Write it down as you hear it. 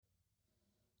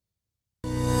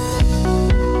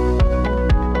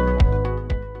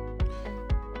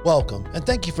Welcome, and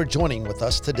thank you for joining with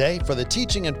us today for the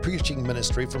teaching and preaching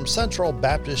ministry from Central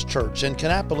Baptist Church in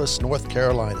Kannapolis, North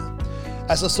Carolina.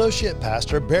 As Associate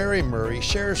Pastor, Barry Murray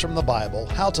shares from the Bible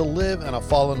how to live in a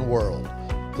fallen world.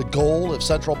 The goal of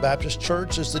Central Baptist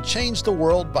Church is to change the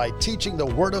world by teaching the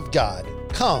Word of God.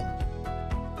 Come,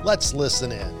 let's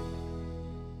listen in.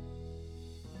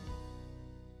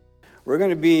 We're going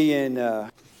to be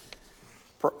in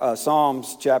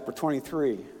Psalms chapter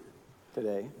 23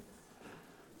 today.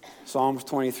 Psalms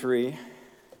 23.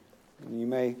 You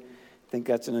may think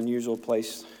that's an unusual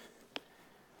place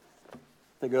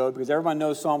to go because everyone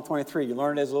knows Psalm 23. You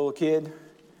learned it as a little kid.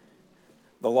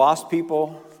 The lost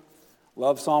people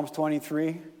love Psalms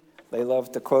 23. They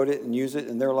love to quote it and use it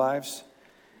in their lives.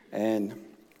 And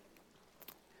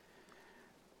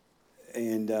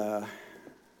I'm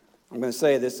going to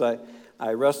say this.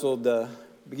 I wrestled the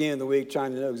beginning of the week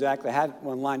trying to know exactly. I had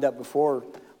one lined up before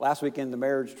last weekend, the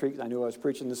marriage retreat. I knew I was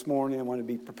preaching this morning. I wanted to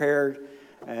be prepared.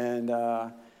 And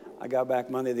I got back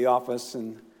Monday to the office,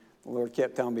 and the Lord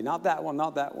kept telling me, not that one,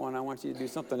 not that one. I want you to do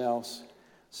something else.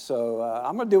 So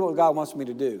I'm going to do what God wants me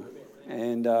to do.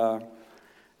 And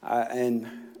I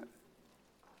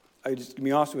just to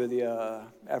be honest with you,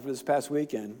 after this past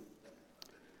weekend,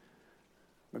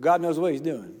 but God knows what He's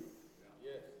doing.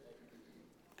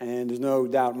 And there's no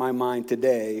doubt in my mind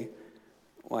today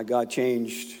why God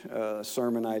changed a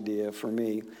sermon idea for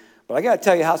me. But I got to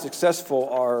tell you how successful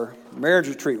our marriage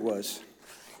retreat was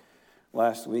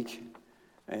last week.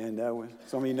 And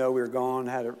some of you know we were gone,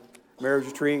 had a marriage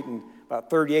retreat, and about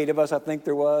 38 of us, I think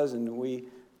there was, and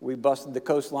we busted the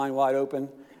coastline wide open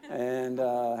and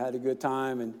had a good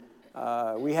time.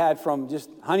 And we had from just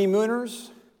honeymooners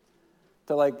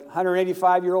to like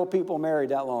 185-year-old people married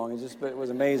that long. It was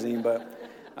amazing, but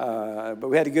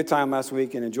we had a good time last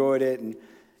week and enjoyed it. And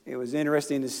it was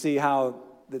interesting to see how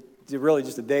really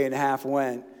just a day and a half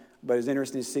went, but it was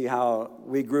interesting to see how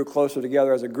we grew closer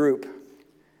together as a group.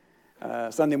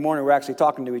 Sunday morning, we're actually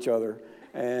talking to each other,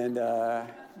 and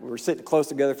we were sitting close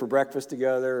together for breakfast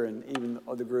together, and even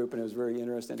the group, and it was very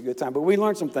interesting, a good time. But we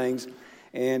learned some things,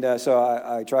 and so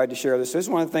I tried to share this. So this is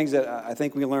one of the things that I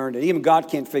think we learned, and even God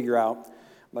can't figure out.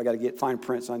 I got to get fine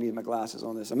print, so I need my glasses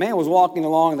on this. A man was walking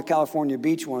along the California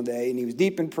beach one day, and he was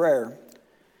deep in prayer.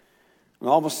 And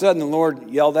all of a sudden, the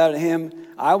Lord yelled out at him,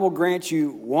 "I will grant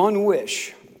you one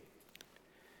wish."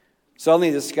 Suddenly,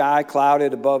 the sky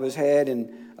clouded above his head, and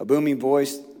a booming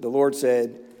voice, the Lord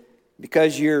said,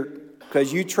 because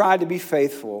you tried to be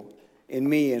faithful in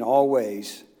me in all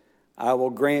ways, I will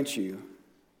grant you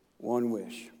one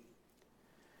wish.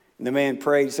 And the man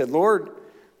prayed, he said, "Lord,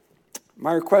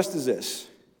 my request is this.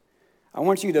 I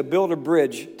want you to build a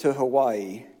bridge to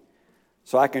Hawaii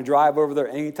so I can drive over there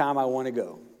anytime I want to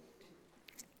go."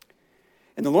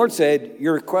 And the Lord said,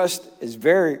 "Your request is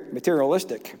very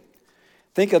materialistic.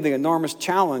 Think of the enormous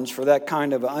challenge for that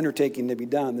kind of undertaking to be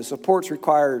done. The supports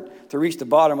required to reach the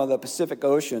bottom of the Pacific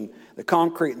Ocean, the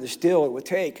concrete and the steel it would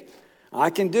take. I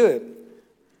can do it,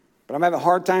 but I'm having a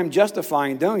hard time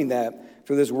justifying doing that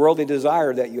for this worldly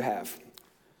desire that you have.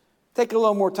 Take a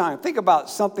little more time. Think about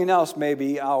something else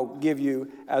maybe I'll give you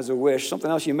as a wish,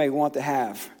 something else you may want to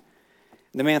have."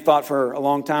 And the man thought for a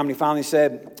long time, and he finally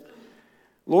said,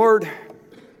 "Lord,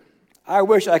 I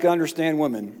wish I could understand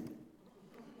women.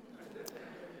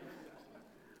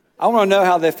 I want to know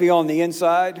how they feel on the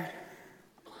inside,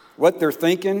 what they're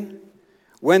thinking,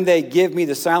 when they give me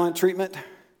the silent treatment,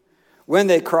 when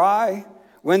they cry,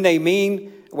 when they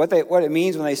mean what it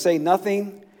means when they say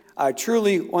nothing. I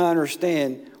truly want to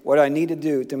understand what I need to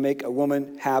do to make a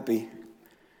woman happy."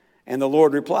 And the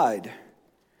Lord replied,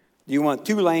 "Do you want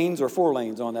 2 lanes or 4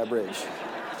 lanes on that bridge?"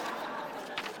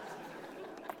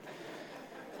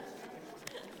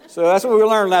 So that's what we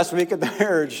learned last week at the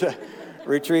marriage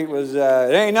retreat was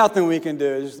there ain't nothing we can do.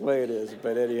 It's just the way it is.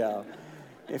 But anyhow,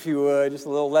 if you would, just a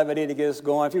little levity to get us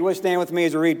going. If you would stand with me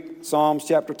as we read Psalms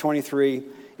chapter 23.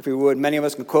 If you would, many of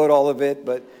us can quote all of it,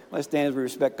 but let's stand as we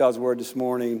respect God's word this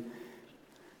morning.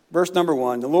 Verse number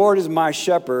 1, "The Lord is my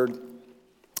shepherd,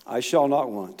 I shall not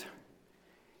want.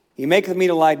 He maketh me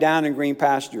to lie down in green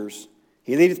pastures.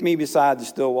 He leadeth me beside the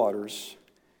still waters.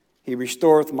 He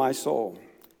restoreth my soul.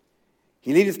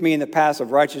 He leadeth me in the paths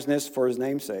of righteousness for his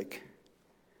name's sake."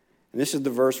 And this is the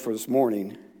verse for this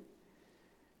morning.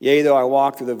 "Yea, though I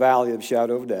walk through the valley of the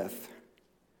shadow of death,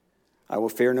 I will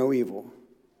fear no evil,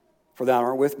 for thou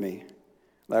art with me.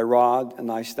 Thy rod and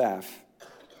thy staff,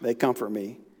 they comfort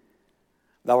me.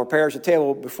 Thou preparest a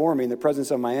table before me in the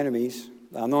presence of my enemies.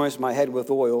 Thou anointest my head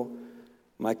with oil.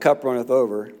 My cup runneth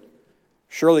over.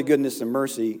 Surely goodness and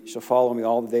mercy shall follow me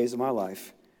all the days of my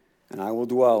life, and I will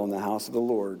dwell in the house of the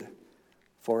Lord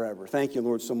forever. Thank you,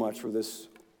 Lord, so much for this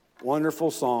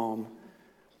wonderful psalm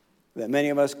that many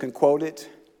of us can quote it.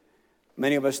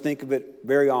 Many of us think of it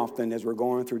very often as we're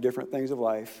going through different things of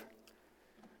life.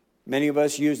 Many of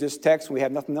us use this text when we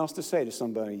have nothing else to say to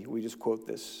somebody. We just quote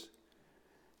this.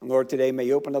 And Lord, today may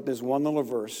you open up this one little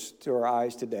verse to our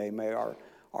eyes today. May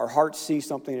our hearts see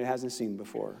something it hasn't seen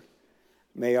before.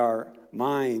 May our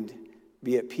mind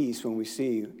be at peace when we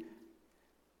see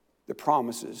the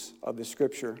promises of the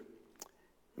Scripture.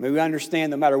 May we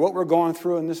understand no matter what we're going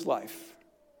through in this life,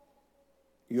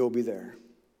 you'll be there.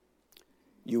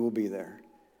 You will be there.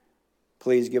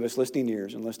 Please give us listening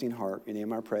ears and listening heart. In your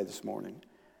name I pray this morning.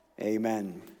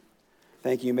 Amen.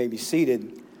 Thank you. You may be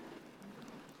seated.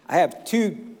 I have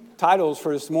two titles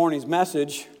for this morning's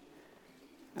message,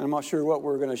 and I'm not sure what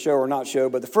we're going to show or not show,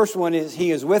 but the first one is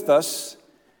He is with us.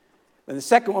 And the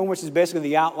second one, which is basically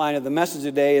the outline of the message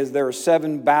today, is there are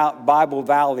 7 Bible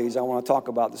valleys I want to talk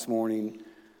about this morning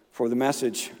for the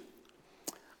message.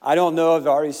 I don't know, as I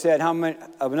already said, how many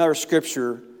of another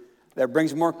scripture that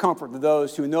brings more comfort to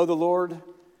those who know the Lord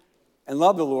and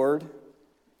love the Lord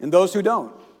and those who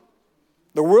don't.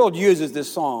 The world uses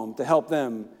this psalm to help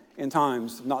them in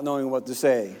times of not knowing what to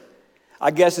say.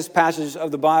 I guess this passage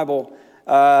of the Bible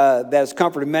that has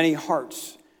comforted many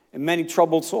hearts and many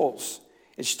troubled souls.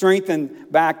 It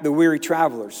strengthened back the weary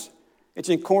travelers. It's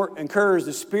encouraged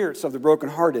the spirits of the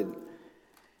brokenhearted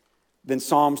than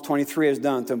Psalms 23 has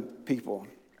done to people.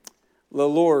 The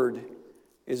Lord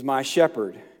is my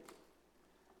shepherd,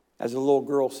 as the little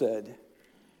girl said.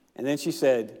 And then she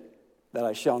said, that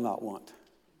I shall not want.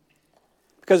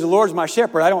 Because the Lord is my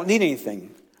shepherd, I don't need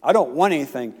anything. I don't want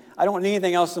anything. I don't need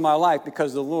anything else in my life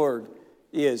because the Lord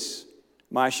is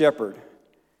my shepherd.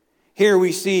 Here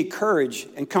we see courage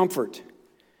and comfort.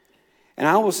 And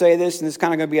I will say this, and it's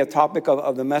kind of going to be a topic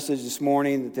of the message this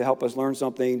morning to help us learn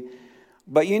something.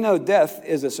 But you know, death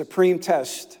is a supreme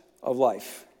test of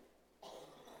life.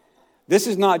 This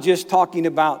is not just talking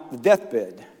about the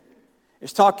deathbed.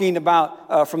 It's talking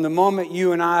about from the moment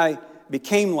you and I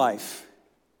became life.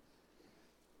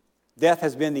 Death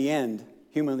has been the end,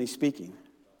 humanly speaking.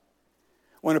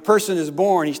 When a person is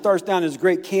born, he starts down this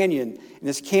great canyon, and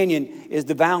this canyon is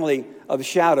the valley of the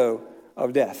shadow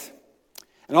of death.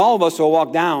 And all of us will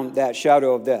walk down that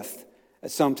shadow of death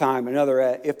at some time or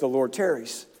another if the Lord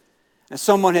tarries. And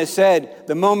someone has said,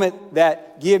 the moment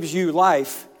that gives you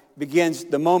life begins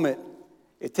the moment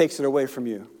it takes it away from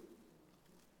you.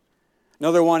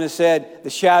 Another one has said, the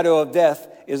shadow of death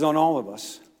is on all of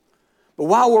us. But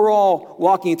while we're all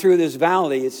walking through this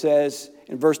valley, it says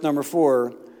in verse number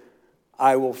 4,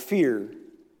 I will fear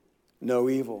no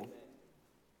evil.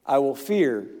 I will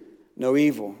fear no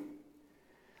evil.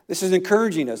 This is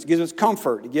encouraging us. It gives us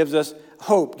comfort. It gives us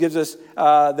hope. It gives us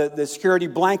the security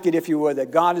blanket, if you would,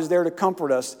 that God is there to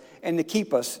comfort us and to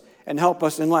keep us and help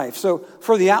us in life. So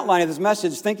for the outline of this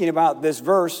message, thinking about this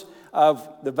verse of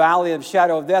the valley of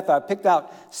shadow of death, I picked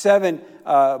out 7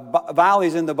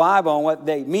 valleys in the Bible and what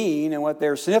they mean and what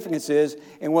their significance is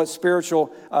and what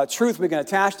spiritual truth we can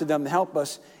attach to them to help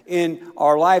us in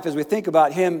our life as we think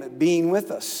about Him being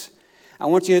with us. I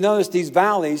want you to notice these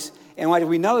valleys, and when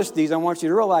we notice these, I want you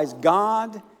to realize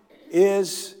God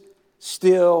is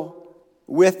still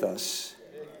with us,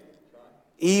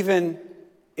 even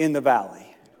in the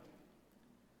valley.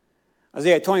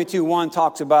 Isaiah 22:1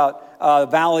 talks about the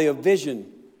Valley of Vision.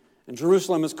 And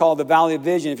Jerusalem is called the Valley of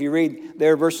Vision. If you read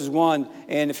there verses 1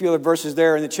 and a few other verses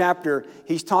there in the chapter,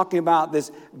 he's talking about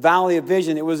this Valley of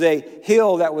Vision. It was a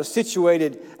hill that was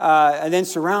situated and then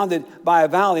surrounded by a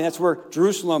valley. And that's where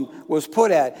Jerusalem was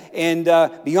put at. And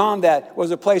beyond that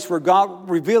was a place where God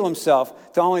revealed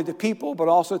Himself to only the people, but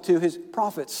also to His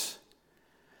prophets.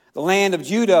 The land of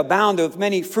Judah abounded with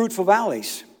many fruitful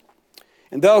valleys.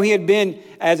 And though he had been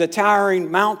as a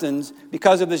towering mountains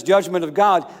because of this judgment of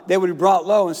God, they would be brought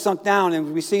low and sunk down.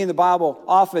 And we see in the Bible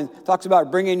often talks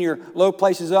about bringing your low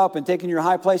places up and taking your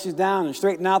high places down and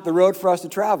straightening out the road for us to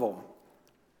travel.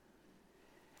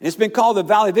 And it's been called the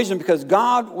Valley of Vision because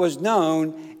God was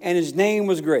known and His name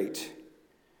was great.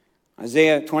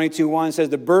 Isaiah 22:1 says,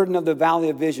 the burden of the Valley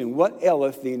of Vision, what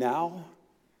aileth thee now?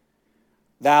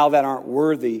 Thou that art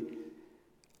worthy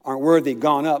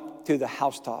gone up to the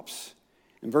housetops.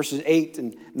 In verses 8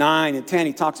 and 9 and 10,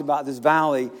 he talks about this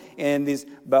valley and these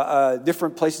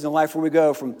different places in life where we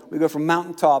go from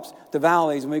mountaintops to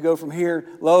valleys, and we go from here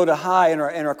low to high in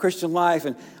our Christian life.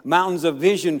 And mountains of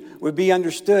vision would be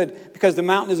understood because the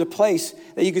mountain is a place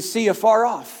that you could see afar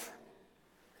off.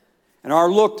 And our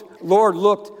Lord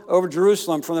looked over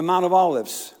Jerusalem from the Mount of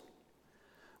Olives.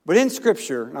 But in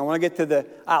Scripture, and I want to get to the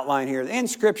outline here, in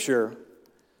Scripture,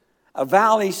 a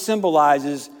valley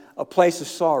symbolizes a place of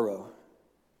sorrow.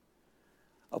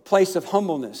 a place of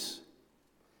humbleness,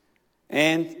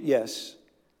 and, yes,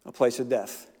 a place of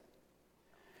death.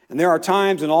 And there are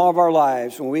times in all of our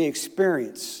lives when we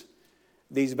experience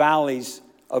these valleys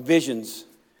of visions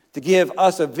to give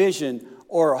us a vision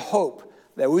or a hope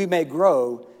that we may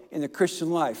grow in the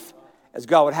Christian life as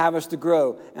God would have us to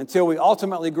grow until we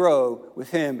ultimately grow with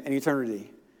Him in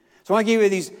eternity. So I want to give you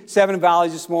these 7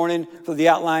 valleys this morning for the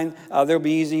outline. They'll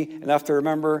be easy enough to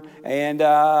remember, and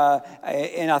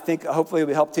I think hopefully it'll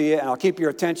be help to you, and I'll keep your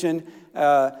attention.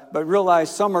 But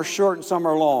realize some are short and some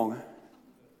are long.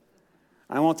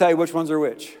 I won't tell you which ones are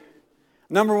which.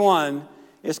 Number 1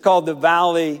 is called the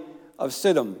Valley of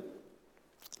Siddim.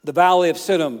 The Valley of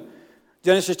Siddim.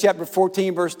 Genesis chapter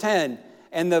 14, verse 10.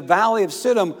 And the Valley of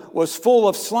Siddim was full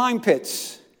of slime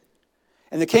pits.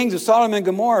 And the kings of Sodom and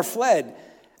Gomorrah fled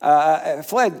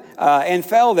and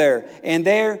fell there. And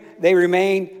there they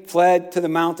remained, fled to the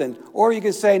mountain. Or you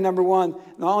could say, number 1,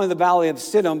 not only the Valley of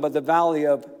Siddim, but the Valley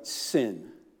of Sin.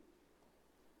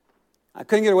 I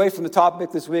couldn't get away from the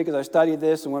topic this week as I studied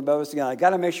this and went about this again. I got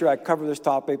to make sure I cover this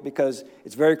topic because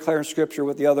it's very clear in Scripture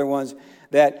with the other ones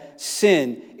that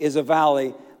sin is a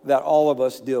valley that all of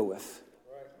us deal with.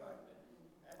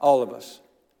 All of us.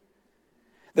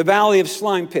 The Valley of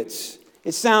Slime Pits.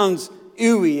 It sounds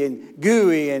ooey and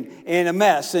gooey and a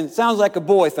mess, and it sounds like a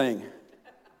boy thing.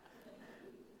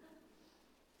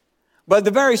 But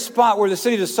the very spot where the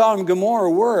cities of Sodom and Gomorrah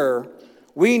were,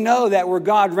 we know that where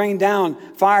God rained down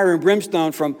fire and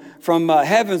brimstone from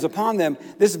heavens upon them,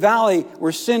 this valley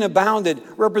where sin abounded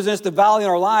represents the valley in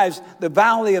our lives, the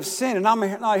valley of sin. And I'm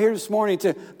not here this morning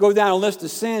to go down a list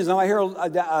of sins. I'm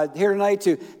not here tonight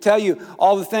to tell you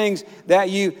all the things that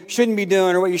you shouldn't be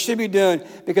doing or what you should be doing,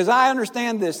 because I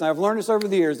understand this, and I've learned this over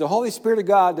the years. The Holy Spirit of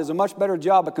God does a much better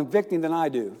job of convicting than I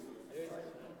do.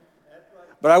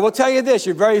 But I will tell you this,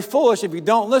 you're very foolish if you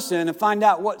don't listen and find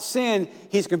out what sin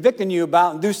He's convicting you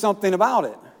about and do something about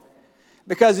it.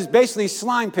 Because it's basically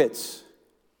slime pits.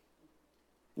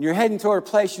 And you're heading toward a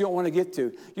place you don't want to get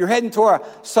to. You're heading toward a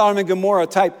Sodom and Gomorrah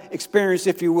type experience,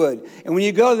 if you would. And when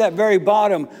you go to that very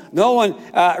bottom, no one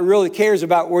really cares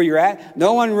about where you're at.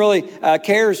 No one really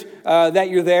cares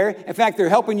that you're there. In fact, they're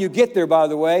helping you get there, by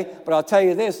the way. But I'll tell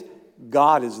you this,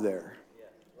 God is there.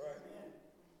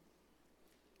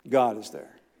 God is there.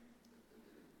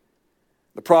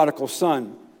 The prodigal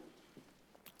son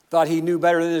thought he knew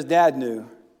better than his dad knew. And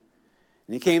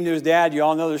he came to his dad. You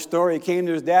all know the story. He came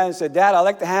to his dad and said, Dad, I'd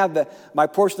like to have my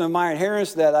portion of my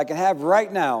inheritance that I can have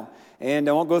right now. And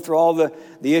I won't go through all the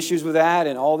issues with that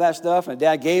and all that stuff. And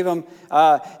Dad gave him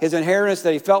his inheritance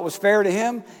that he felt was fair to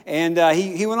him. And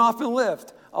he went off and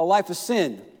lived a life of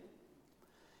sin.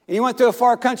 And he went to a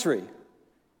far country.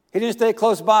 He didn't stay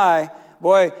close by.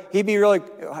 Boy, he'd be really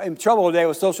in trouble today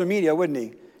with social media, wouldn't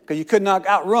he? Because you could not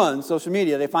outrun social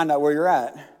media. They find out where you're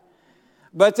at.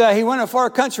 But he went to a far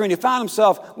country and he found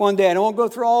himself one day, and I won't go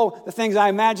through all the things I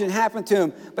imagine happened to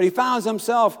him, but he found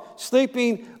himself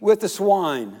sleeping with the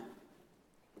swine.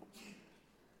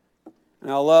 And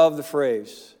I love the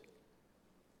phrase,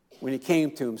 when he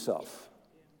came to himself.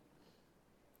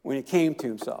 When he came to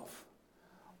himself.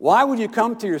 Why would you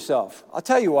come to yourself? I'll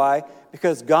tell you why.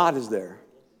 Because God is there.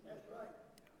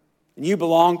 And you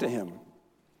belong to Him.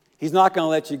 He's not going to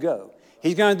let you go.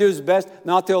 He's going to do His best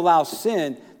not to allow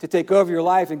sin to take over your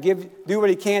life and do what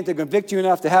He can to convict you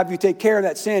enough to have you take care of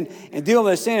that sin and deal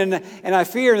with that sin. And I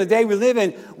fear in the day we live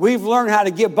in, we've learned how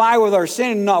to get by with our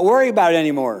sin and not worry about it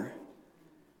anymore.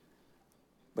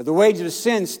 But the wages of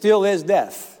sin still is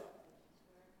death.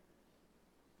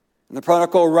 And the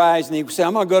prodigal arrives and he said,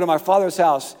 I'm going to go to my father's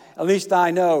house. At least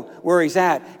I know where he's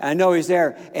at. And I know he's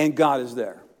there and God is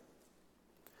there.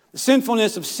 The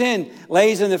sinfulness of sin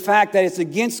lays in the fact that it's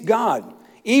against God.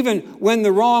 Even when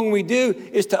the wrong we do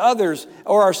is to others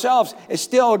or ourselves, it's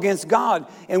still against God.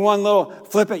 And one little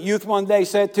flippant youth one day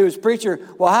said to his preacher,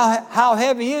 well, how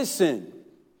heavy is sin?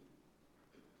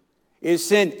 Is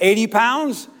sin 80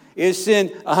 pounds? Is sin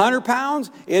 100 pounds?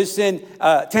 Is sin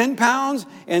 10 pounds?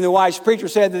 And the wise preacher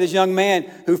said to this young man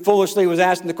who foolishly was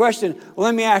asking the question, well,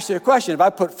 let me ask you a question. If I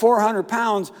put 400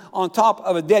 pounds on top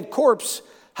of a dead corpse,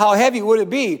 how heavy would it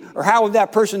be? Or how would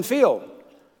that person feel?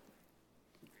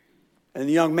 And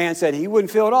the young man said, he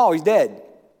wouldn't feel at all. He's dead.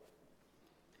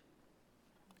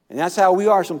 And that's how we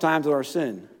are sometimes with our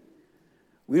sin.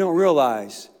 We don't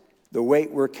realize the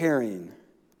weight we're carrying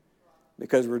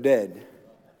because we're dead.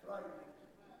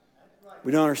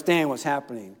 We don't understand what's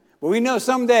happening. But we know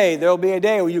someday there'll be a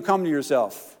day when you come to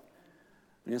yourself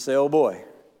and you say, oh boy,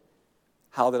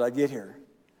 how did I get here?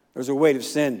 There's a weight of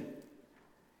sin.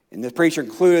 And the preacher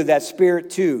concluded that spirit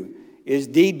too is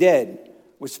deed dead,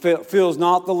 which feels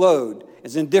not the load,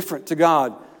 is indifferent to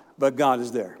God, but God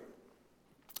is there.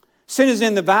 Sin is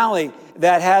in the valley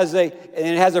that has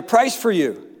a price for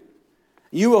you.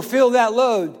 You will feel that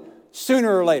load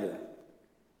sooner or later.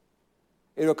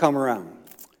 It'll come around.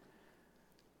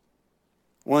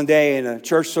 One day in a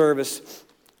church service,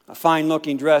 a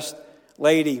fine-looking dressed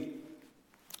lady,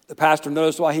 the pastor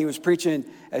noticed while he was preaching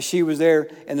as she was there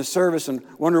in the service and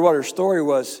wondered what her story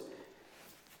was.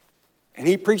 And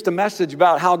he preached a message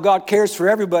about how God cares for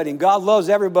everybody and God loves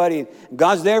everybody and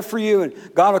God's there for you and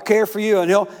God will care for you and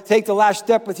he'll take the last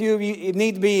step with you if you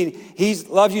need to be. And he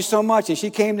loves you so much. And she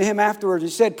came to him afterwards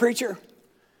and said, "Preacher,"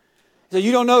 he said,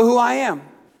 "you don't know who I am."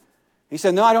 He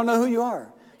said, "No, I don't know who you are."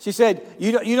 She said,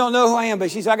 you don't know who I am, but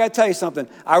she said, "I got to tell you something.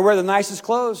 I wear the nicest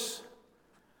clothes.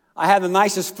 I have the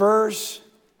nicest furs.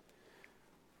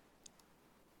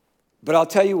 But I'll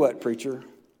tell you what, preacher,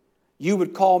 you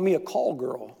would call me a call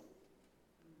girl.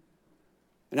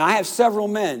 And I have several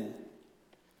men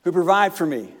who provide for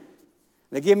me.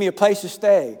 They give me a place to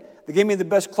stay. They give me the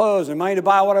best clothes and money to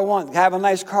buy what I want, have a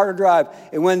nice car to drive.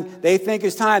 And when they think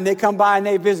it's time, they come by and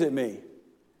they visit me."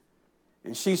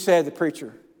 And she said to the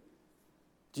preacher,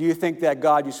 "Do you think that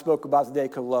God you spoke about today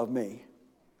could love me?"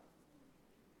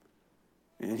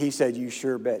 And he said, "You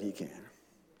sure bet he can.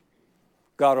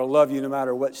 God will love you no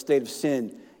matter what state of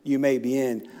sin you may be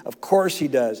in." Of course he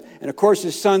does. And of course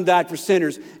his son died for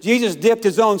sinners. Jesus dipped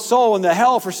his own soul in the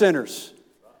hell for sinners.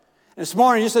 And this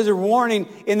morning, just as a warning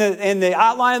in the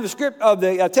outline of the script of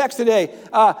the text today,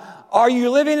 are you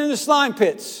living in the slime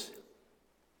pits?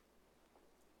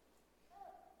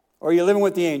 Or are you living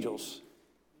with the angels?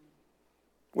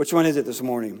 Which one is it this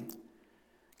morning?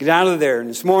 Get out of there. And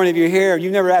this morning, if you're here and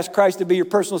you've never asked Christ to be your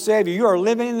personal Savior, you are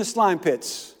living in the slime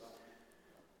pits.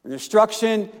 And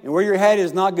destruction and where your head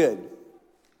is not good.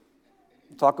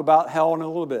 We'll talk about hell in a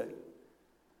little bit.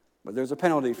 But there's a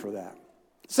penalty for that.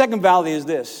 The second valley is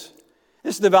this.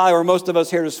 This is the valley where most of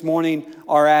us here this morning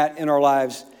are at in our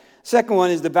lives. Second one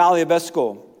is the Valley of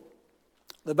Eshcol.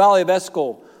 The Valley of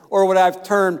Eshcol, or what I've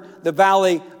termed the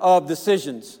Valley of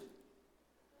Decisions.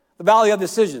 The Valley of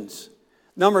Decisions.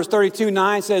 Numbers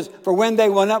 32:9 says, "For when they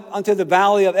went up unto the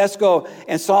Valley of Eshcol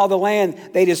and saw the land,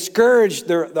 they discouraged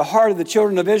the heart of the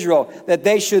children of Israel, that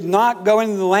they should not go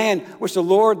into the land which the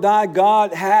Lord thy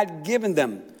God had given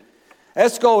them."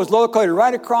 Eshcol was located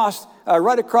right across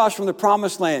from the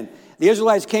Promised Land. The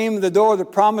Israelites came to the door of the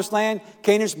Promised Land,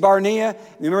 Kadesh Barnea.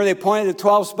 Remember, they pointed the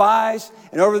 12 spies,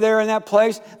 and over there in that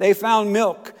place, they found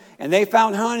milk, and they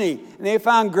found honey, and they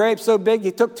found grapes so big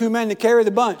it took 2 men to carry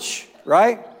the bunch,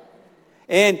 right?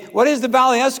 And what is the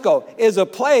Valley of Eshcol? It is a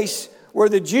place where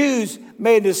the Jews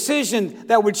made a decision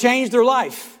that would change their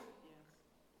life.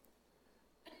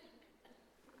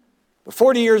 But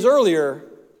 40 years earlier,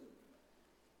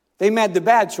 they made the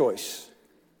bad choice.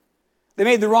 They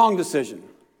made the wrong decision.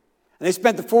 And they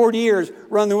spent the 40 years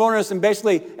running the wilderness, and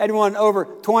basically everyone over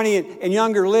 20 and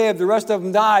younger lived. The rest of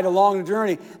them died along the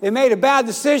journey. They made a bad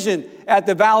decision at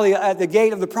the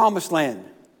gate of the Promised Land.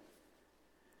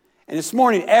 And this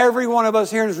morning, every one of us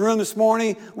here in this room this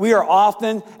morning, we are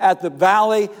often at the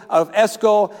Valley of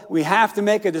Eshcol. We have to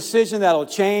make a decision that will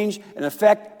change and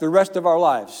affect the rest of our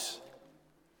lives.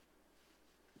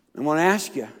 I want to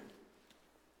ask you,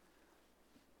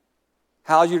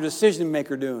 how's your decision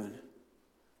maker doing?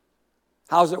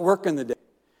 How's it working today?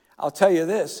 I'll tell you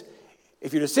this,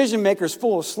 if your decision maker is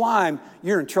full of slime,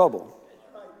 you're in trouble.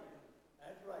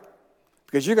 That's right.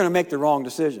 Because you're going to make the wrong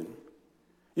decision.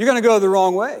 You're going to go the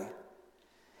wrong way.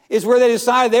 It's where they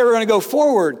decided they were going to go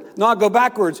forward, not go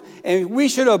backwards. And we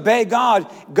should obey God.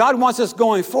 God wants us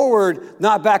going forward,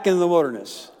 not back into the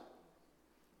wilderness.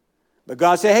 But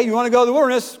God said, "Hey, you want to go to the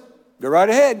wilderness? Go right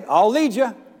ahead. I'll lead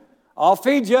you. I'll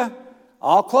feed you.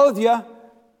 I'll clothe you.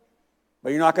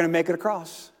 But you're not going to make it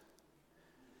across."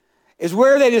 It's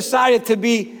where they decided to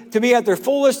be at their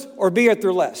fullest or be at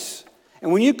their less.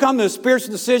 And when you come to a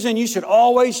spiritual decision, you should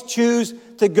always choose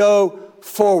to go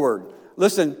forward.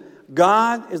 Listen,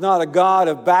 God is not a God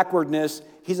of backwardness.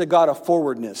 He's a God of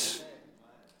forwardness.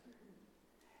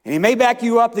 And he may back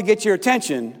you up to get your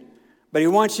attention, but he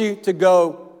wants you to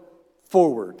go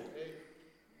forward.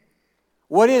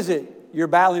 What is it you're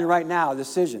battling right now, a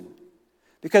decision?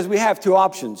 Because we have two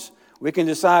options. We can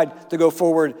decide to go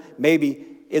forward maybe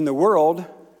in the world,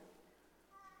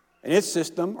 in its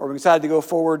system, or we can decide to go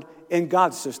forward in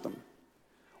God's system.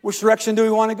 Which direction do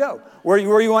we want to go? Where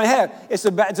you want to head? It's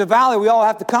a valley we all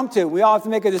have to come to. We all have to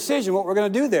make a decision what we're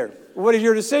going to do there. What is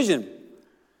your decision?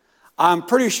 I'm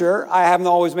pretty sure I haven't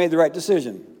always made the right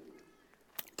decision.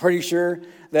 Pretty sure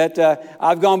that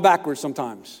I've gone backwards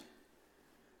sometimes.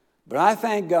 But I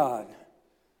thank God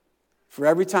for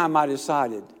every time I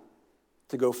decided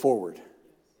to go forward.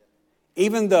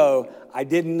 even though I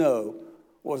didn't know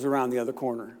what was around the other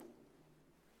corner.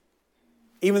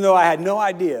 Even though I had no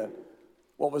idea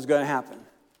what was going to happen.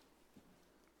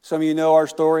 Some of you know our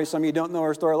story. Some of you don't know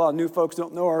our story. A lot of new folks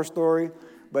don't know our story.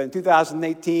 But in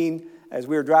 2018, as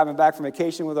we were driving back from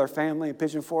vacation with our family in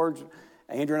Pigeon Forge,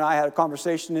 Andrew and I had a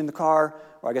conversation in the car,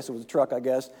 or I guess it was a truck,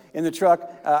 in the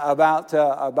truck about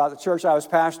the church I was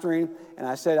pastoring. And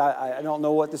I said, I don't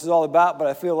know what this is all about, but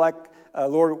I feel like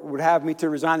Lord would have me to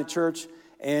resign the church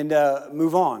and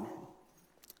move on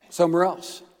somewhere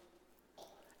else.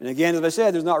 And again, as I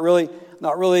said, there's not really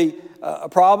a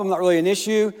problem, not really an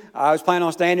issue. I was planning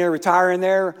on staying there, retiring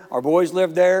there. Our boys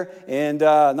lived there, and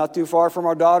not too far from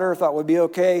our daughter. I thought would be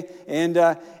okay. And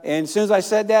as soon as I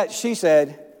said that, she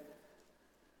said,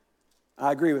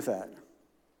 I agree with that.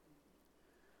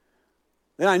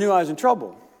 Then I knew I was in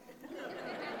trouble.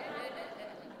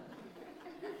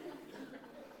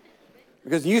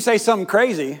 Because you say something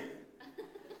crazy,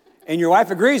 and your wife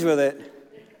agrees with it,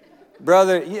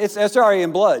 brother, it's already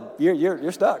in blood.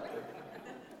 You're stuck.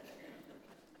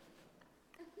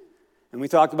 And we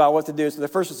talked about what to do. So the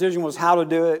first decision was how to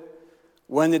do it,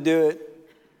 when to do it.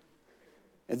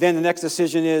 And then the next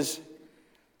decision is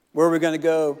where are we going to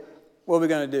go, what are we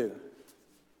going to do?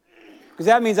 Because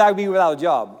that means I would be without a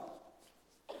job.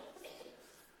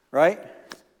 Right?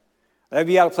 I'd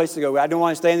be out of a place to go. I don't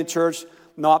want to stay in the church,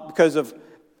 not because of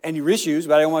any issues,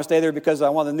 but I don't want to stay there because I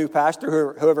want the new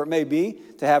pastor, whoever it may be,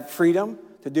 to have freedom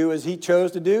to do as he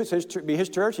chose to do. It's be his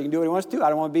church. He can do what he wants to. I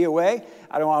don't want to be away.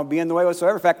 I don't want to be in the way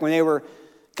whatsoever. In fact, when they were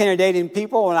candidating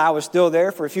people, when I was still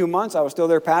there for a few months, I was still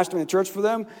there pastoring the church for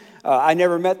them. I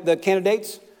never met the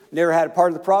candidates, never had a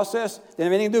part of the process, didn't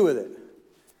have anything to do with it.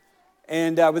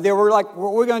 And but they were like, what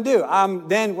are we going to do? How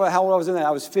old I was in that?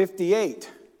 I was 58.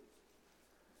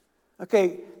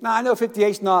 Okay, now I know 58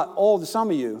 is not old to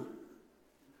some of you.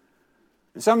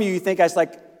 And some of you think that's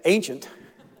like ancient.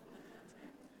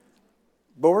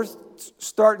 But we're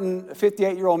starting, a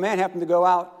 58-year-old man happened to go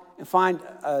out and find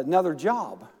another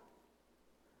job.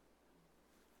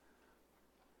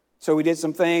 So we did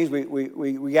some things.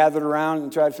 We gathered around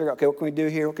and tried to figure out, okay, what can we do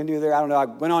here? What can we do there? I don't know. I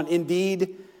went on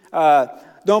Indeed.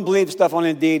 Don't believe the stuff on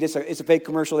Indeed. It's a fake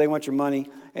commercial. They want your money.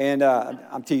 And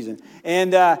I'm teasing.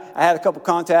 And I had a couple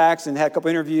contacts and had a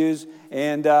couple interviews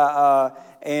and thought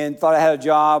I had a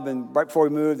job. And right before we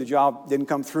moved, the job didn't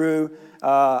come through.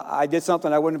 I did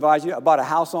something I wouldn't advise you. I bought a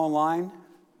house online.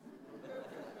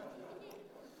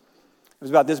 It was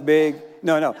about this big.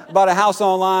 No. I bought a house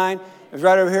online. It was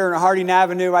right over here on Harding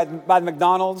Avenue, right by the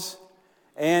McDonald's.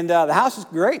 And the house is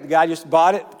great. The guy just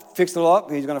bought it, fixed it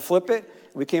up. He's going to flip it.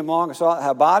 We came along and saw it,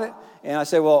 I bought it. And I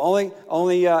said, well,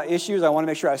 only issues, I want to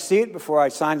make sure I see it before I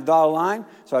sign the dotted line.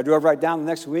 So I drove right down the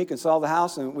next week and saw the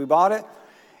house, and we bought it.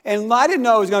 And I didn't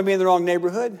know it was going to be in the wrong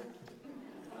neighborhood.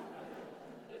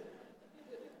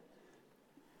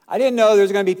 I didn't know there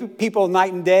was going to be people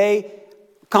night and day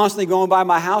constantly going by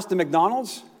my house to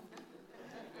McDonald's.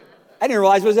 I didn't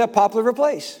realize it was that popular of a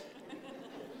place.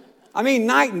 I mean,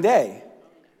 night and day.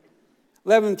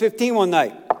 11:15 one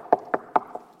night.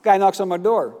 Guy knocks on my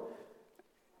door.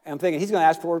 And I'm thinking, he's going to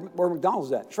ask for where McDonald's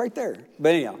is at. It's right there. But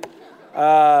anyhow,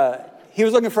 he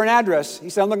was looking for an address. He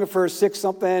said, I'm looking for 6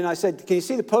 something. I said, can you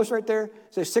see the post right there? It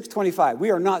says 625. We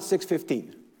are not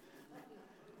 615.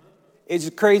 It's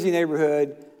a crazy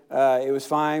neighborhood. It was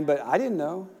fine, but I didn't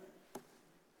know.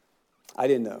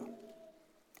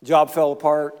 Job fell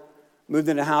apart. Moved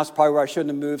in a house probably where I shouldn't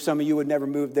have moved. Some of you would never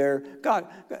move there. God,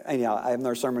 anyhow, I have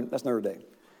another sermon. That's another day.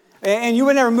 And you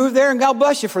would never move there, and God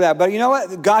bless you for that. But you know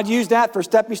what? God used that for a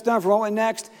stepping stone for what went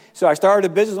next. So I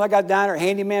started a business when I got down there, a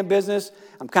handyman business.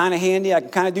 I'm kind of handy. I can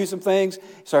kind of do some things.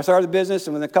 So I started the business,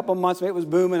 and within a couple of months, it was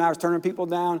booming. I was turning people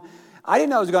down. I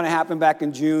didn't know it was going to happen back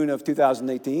in June of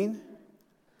 2018.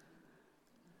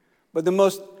 But the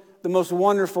most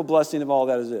wonderful blessing of all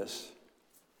that is this.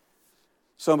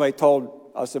 Somebody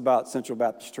told us about Central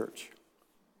Baptist Church.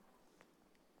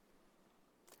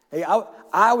 Hey,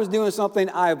 I was doing something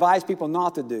I advise people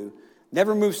not to do.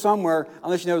 Never move somewhere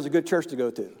unless you know there's a good church to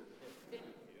go to.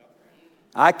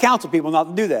 I counsel people not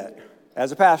to do that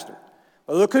as a pastor.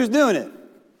 But look who's doing it.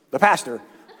 The pastor.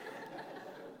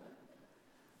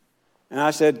 And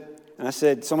I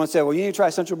said, someone said, well, you need to try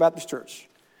Central Baptist Church.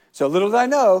 So little did I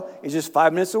know, it's just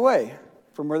 5 minutes away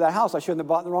from where that house I shouldn't have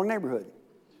bought in the wrong neighborhood.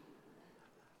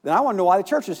 Then I want to know why the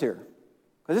church is here.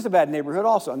 Because it's a bad neighborhood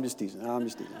also. I'm just teasing.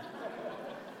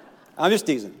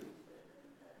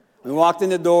 We walked in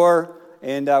the door,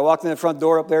 and I walked in the front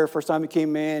door up there first time we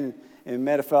came in and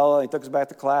met a fella. He took us back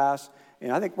to class.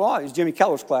 And I think, well, it was Jimmy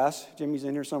Keller's class. Jimmy's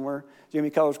in here somewhere.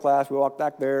 Jimmy Keller's class. We walked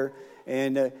back there,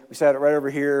 and we sat right over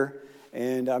here.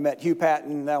 And I met Hugh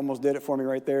Patton. That almost did it for me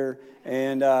right there.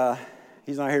 And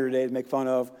he's not here today to make fun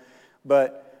of.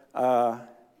 But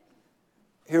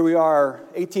here we are,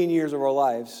 18 years of our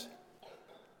lives.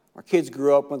 Our kids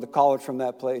grew up, went to college from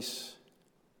that place.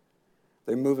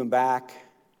 They're moving back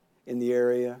in the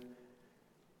area.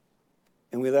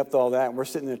 And we left all that, and we're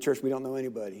sitting in a church we don't know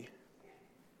anybody.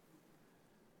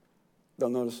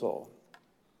 Don't know the soul.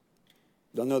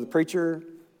 Don't know the preacher.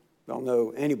 Don't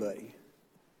know anybody.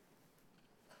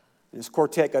 And this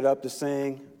quartet got up to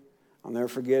sing, I'll never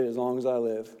forget it as long as I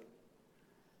live.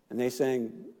 And they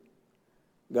sang,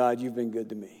 God, you've been good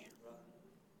to me.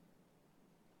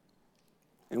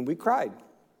 And we cried.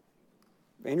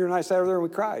 Andrew and I sat over there and we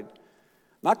cried.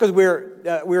 Not because we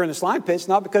were in the slime pits,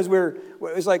 not because it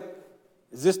was like,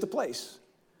 is this the place?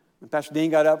 And Pastor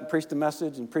Dean got up and preached the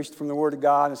message and preached from the Word of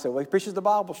God and said, well, he preaches the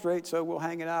Bible straight, so we'll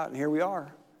hang it out. And here we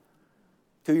are.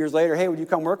 2 years later, hey, would you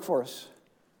come work for us?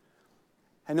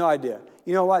 I had no idea.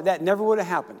 You know what? That never would have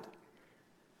happened.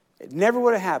 It never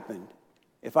would have happened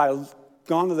if I had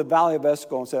gone to the Valley of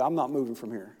Eshcol and said, I'm not moving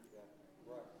from here.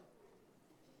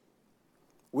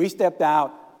 We stepped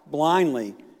out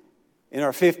blindly in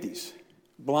our 50s.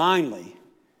 Blindly.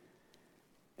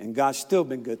 And God's still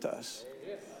been good to us.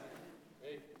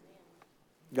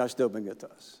 God's still been good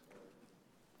to us.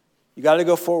 You got to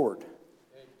go forward.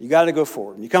 You got to go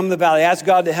forward. When you come to the valley, ask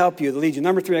God to help you, to lead you.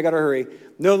 Number 3, I got to hurry.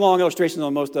 No long illustrations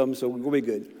on most of them, so we'll be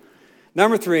good.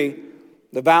 Number 3,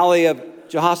 the Valley of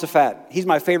Jehoshaphat. He's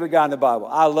my favorite guy in the Bible.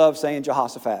 I love saying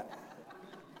Jehoshaphat.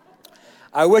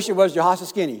 I wish it was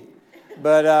Jehoshaphat,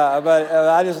 but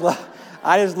I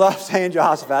just love saying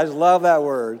Jehoshaphat. I just love that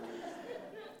word.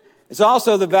 It's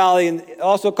also the valley,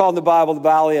 also called in the Bible, the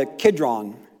Valley of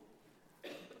Kidron.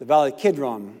 The Valley of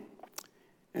Kidron.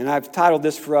 And I've titled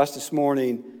this for us this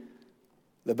morning,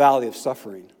 the Valley of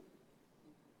Suffering.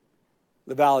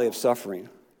 The Valley of Suffering.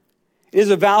 It is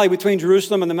a valley between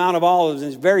Jerusalem and the Mount of Olives,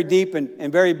 and it's very deep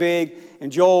and very big.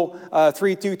 And Joel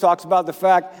 3:2 talks about the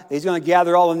fact that he's going to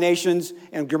gather all the nations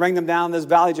and bring them down this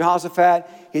Valley of Jehoshaphat.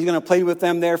 He's going to plead with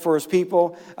them there for his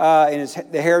people and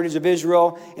the heritage of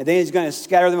Israel. And then he's going to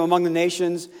scatter them among the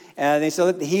nations. And they said,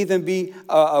 let the heathen be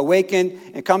awakened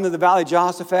and come to the Valley of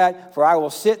Jehoshaphat, for I will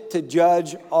sit to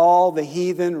judge all the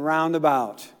heathen round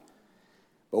about.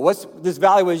 But what this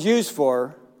valley was used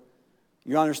for,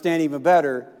 you understand even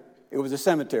better, it was a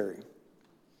cemetery.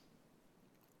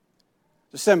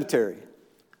 The cemetery.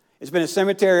 It's been a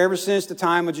cemetery ever since the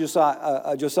time of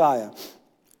Josiah.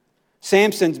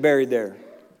 Samson's buried there.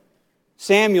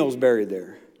 Samuel's buried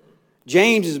there.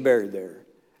 James is buried there.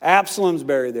 Absalom's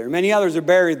buried there. Many others are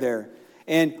buried there.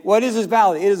 And what is this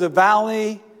valley? It is a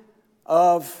valley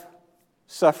of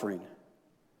suffering.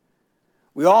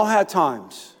 We all have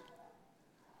times.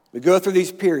 We go through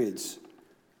these periods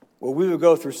where we will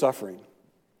go through suffering.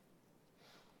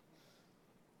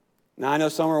 Now, I know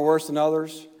some are worse than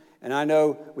others. And I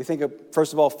know we think of,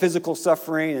 first of all, physical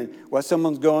suffering and what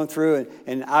someone's going through.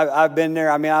 And I've been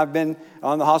there. I mean, I've been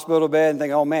on the hospital bed and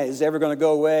thinking, oh, man, is this ever going to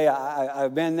go away?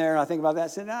 I've been there, and I think about that. I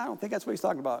said, no, I don't think that's what he's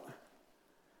talking about.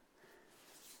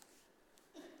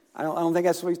 I don't think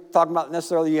that's what he's talking about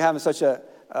necessarily, you having such a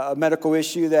medical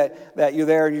issue that you're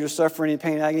there and you're suffering and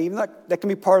pain and agony. Even that can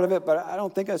be part of it, but I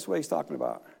don't think that's what he's talking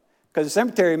about. Because the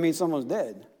cemetery means someone's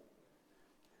dead.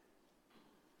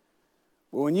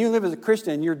 Well, when you live as a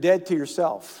Christian, you're dead to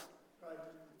yourself.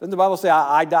 Doesn't the Bible say,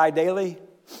 I die daily?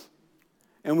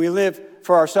 And we live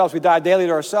for ourselves. We die daily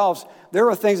to ourselves. There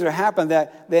are things that happen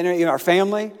that our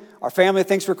family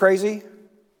thinks we're crazy.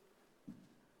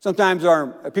 Sometimes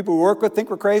our people we work with think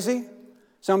we're crazy.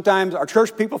 Sometimes our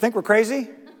church people think we're crazy.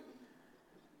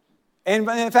 And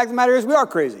in fact, the matter is we are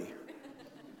crazy.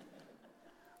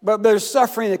 But there's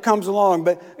suffering that comes along.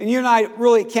 And you and I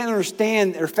really can't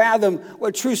understand or fathom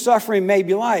what true suffering may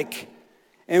be like.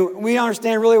 And we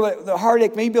understand really what the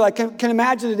heartache may be like. Can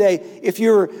imagine today if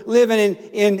you were living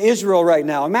in Israel right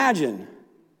now. Imagine.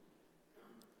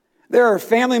 There are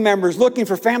family members looking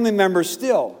for family members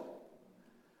still.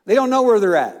 They don't know where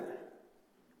they're at.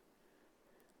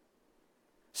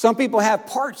 Some people have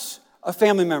parts of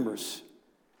family members.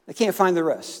 They can't find the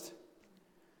rest.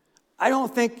 I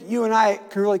don't think you and I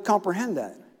can really comprehend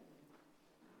that.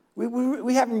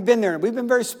 We haven't been there. We've been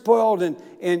very spoiled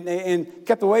and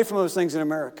kept away from those things in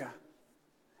America.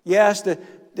 Yes, the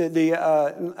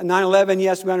 9/11,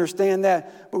 yes, we understand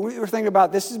that. But we were thinking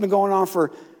about this has been going on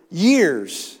for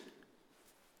years.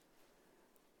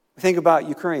 Think about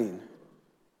Ukraine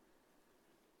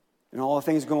and all the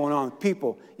things going on.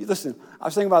 People, listen, I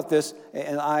was thinking about this,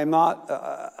 and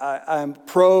I'm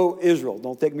pro-Israel.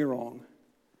 Don't take me wrong.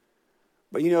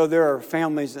 But there are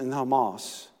families in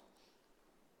Hamas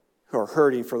who are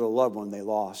hurting for the loved one they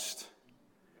lost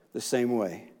the same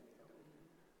way.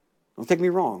 Don't take me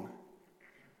wrong.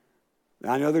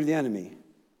 I know they're the enemy,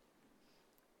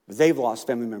 but they've lost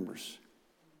family members.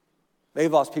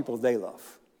 They've lost people they love.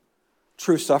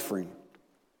 True suffering.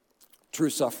 True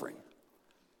suffering.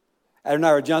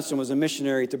 Adoniram Judson was a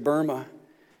missionary to Burma.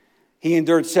 He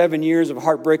endured 7 years of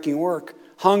heartbreaking work,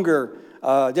 hunger,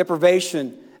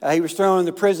 deprivation. He was thrown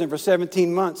into prison for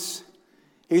 17 months.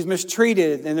 He was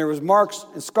mistreated, and there was marks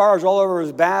and scars all over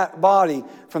his body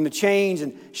from the chains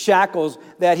and shackles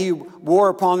that he wore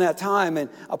upon that time. And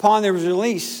upon his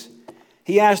release,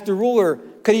 he asked the ruler,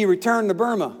 could he return to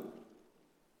Burma?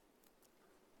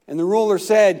 And the ruler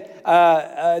said,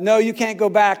 no, you can't go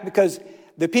back because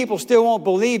the people still won't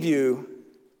believe you,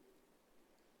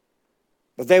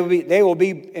 but they will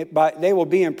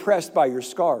be impressed by your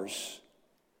scars,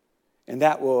 and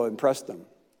that will impress them.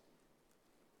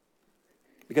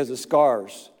 Because the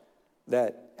scars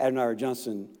that Adoniram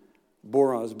Judson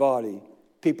bore on his body,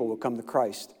 people will come to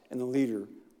Christ, and the leader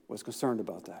was concerned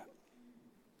about that.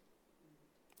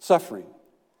 Suffering.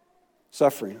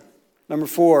 Suffering. Number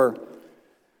 4,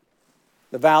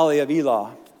 the Valley of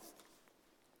Elah.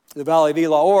 The Valley of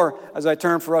Elah, or as I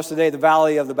term for us today, the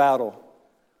Valley of the Battle.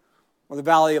 Or the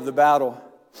Valley of the Battle.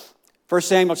 1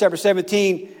 Samuel chapter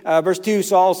 17, verse 2,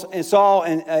 Saul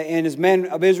and his men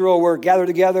of Israel were gathered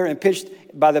together and pitched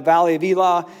by the Valley of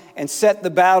Elah and set the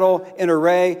battle in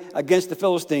array against the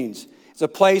Philistines. It's a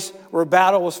place where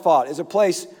battle was fought. It's a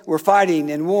place where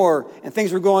fighting and war and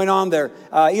things were going on there.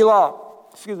 Elah,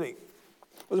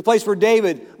 was a place where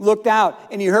David looked out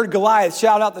and he heard Goliath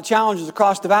shout out the challenges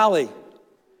across the valley.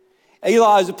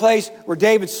 Elah is a place where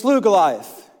David slew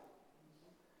Goliath.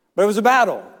 But it was a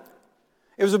battle.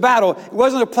 It was a battle. It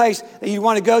wasn't a place that you'd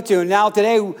want to go to. And now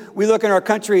today we look in our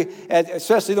country,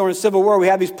 especially during the Civil War, we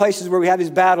have these places where we have these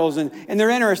battles, and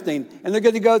they're interesting, and they're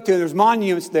good to go to. There's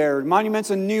monuments there, monuments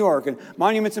in New York, and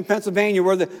monuments in Pennsylvania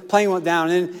where the plane went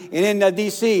down, and in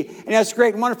D.C. And that's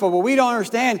great and wonderful, but we don't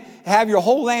understand have your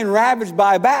whole land ravaged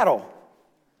by a battle.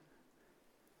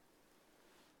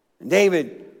 And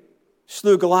David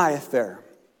slew Goliath there.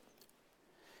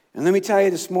 And let me tell you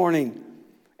this morning,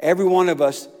 every one of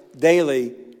us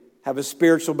daily have a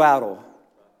spiritual battle,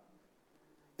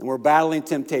 and we're battling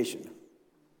temptation.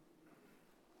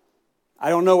 I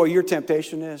don't know what your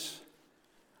temptation is.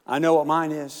 I know what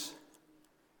mine is.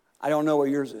 I don't know what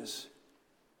yours is.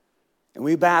 And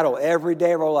we battle every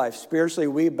day of our life. Spiritually,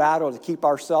 we battle to keep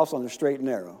ourselves on the straight and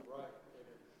narrow.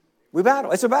 We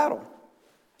battle. It's a battle.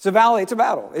 It's a valley. It's a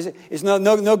battle. It's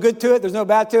no good to it. There's no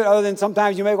bad to it, other than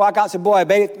sometimes you may walk out and say, boy, I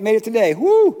made it today.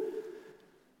 Woo!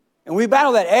 And we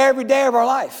battle that every day of our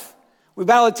life. We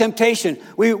battle temptation.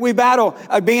 We battle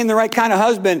being the right kind of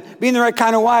husband, being the right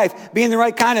kind of wife, being the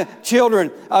right kind of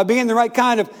children, being the right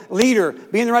kind of leader,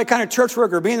 being the right kind of church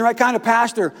worker, being the right kind of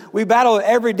pastor. We battle it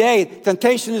every day.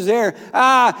 Temptation is there.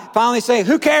 Finally say,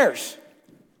 who cares?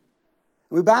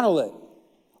 We battle it.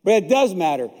 But it does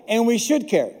matter, and we should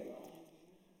care.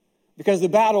 Because the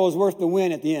battle is worth the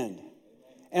win at the end.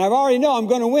 And I already know I'm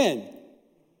going to win.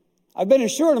 I've been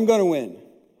assured I'm going to win.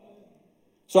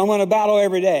 So I'm going to battle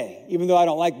every day, even though I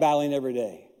don't like battling every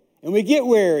day. And we get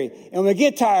weary, and we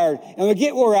get tired, and we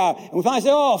get wore out. And we finally say,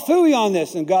 oh, phooey on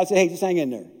this. And God said, hey, just hang in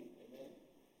there.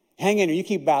 Hang in there. You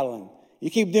keep battling. You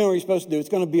keep doing what you're supposed to do. It's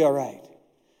going to be all right.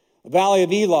 The Valley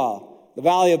of Elah, the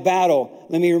Valley of Battle,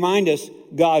 let me remind us,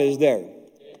 God is there.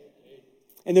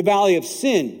 In the Valley of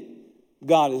Sin,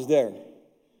 God is there.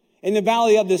 In the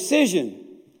Valley of Decision,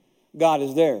 God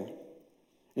is there.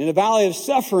 In the Valley of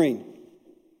Suffering,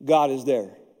 God is there.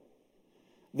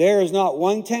 There is not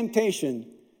one temptation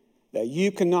that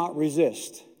you cannot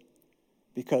resist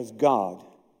because God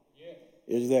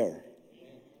is there.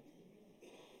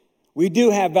 We do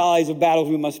have valleys of battles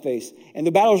we must face. And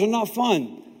the battles are not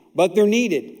fun, but they're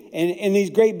needed. And these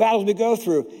great battles we go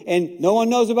through, and no one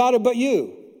knows about it but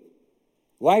you.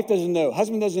 Wife doesn't know,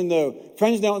 husband doesn't know,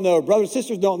 friends don't know, brothers,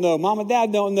 sisters don't know, mom and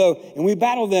dad don't know, and we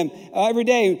battle them every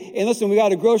day. And listen, we got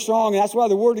to grow strong, and that's why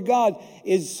the Word of God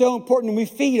is so important, and we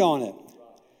feed on it.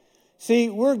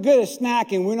 See, we're good at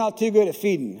snacking, we're not too good at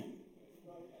feeding.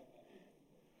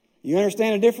 You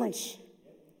understand the difference?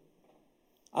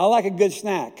 I like a good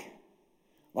snack.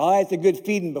 Well, I like the good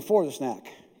feeding before the snack.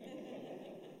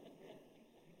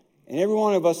 And every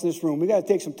one of us in this room, we got to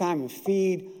take some time and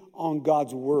feed on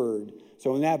God's Word.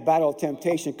 So when that battle of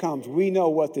temptation comes, we know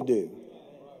what to do.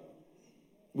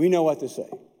 We know what to say.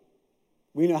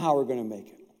 We know how we're going to make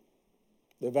it.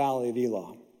 The Valley of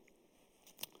Elah.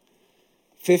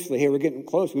 Fifthly, here we're getting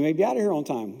close. We may be out of here on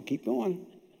time. Keep going.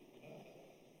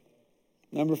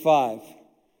 Number 5,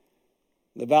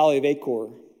 the Valley of Achor.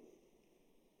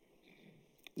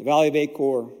 The Valley of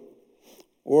Achor,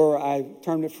 or I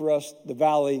termed it for us, the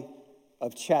Valley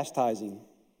of Chastising.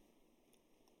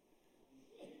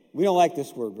 We don't like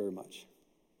this word very much.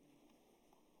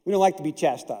 We don't like to be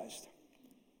chastised.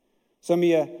 Some of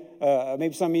you,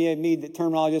 maybe some of you need the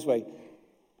terminology this way.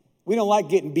 We don't like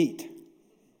getting beat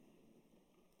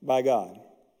by God.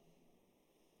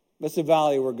 That's the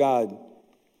valley where God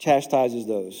chastises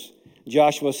those.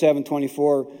 Joshua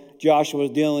 7:24, Joshua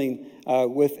was dealing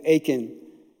with Achan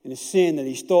and the sin that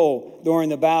he stole during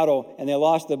the battle, and they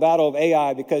lost the battle of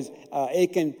Ai because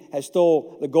Achan had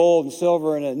stole the gold and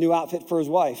silver and a new outfit for his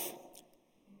wife.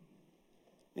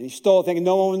 And he stole it thinking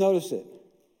no one would notice it.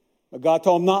 But God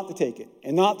told him not to take it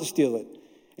and not to steal it.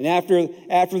 And after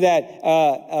that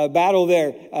battle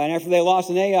there, and after they lost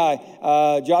in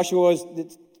Ai, Joshua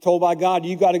was told by God,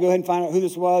 you got to go ahead and find out who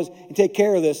this was and take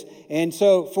care of this. And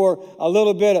so for a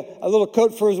little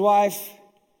coat for his wife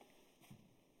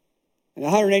and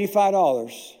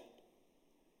 $185,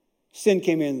 sin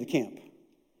came into the camp.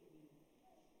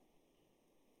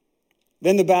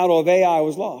 Then the battle of Ai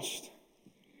was lost.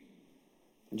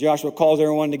 And Joshua calls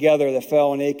everyone together that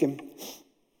fell on Achan.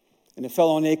 And it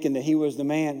fell on Achan that he was the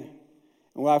man.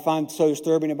 And what I find so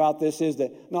disturbing about this is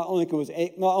that not only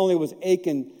was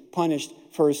Achan punished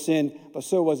for his sin, but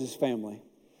so was his family,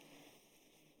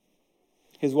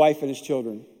 his wife and his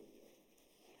children.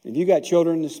 If you got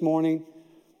children this morning,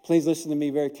 please listen to me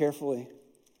very carefully.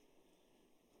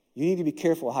 You need to be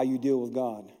careful how you deal with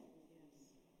God,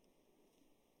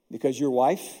 because your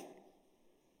wife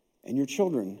and your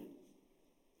children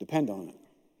depend on it.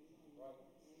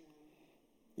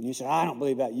 And you say, I don't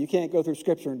believe that. You can't go through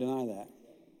Scripture and deny that.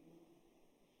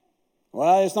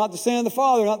 Well, it's not the sin of the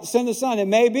father, not the sin of the son. It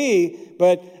may be,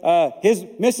 but his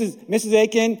Mrs.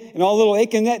 Achan and all the little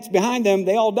Achanettes behind them,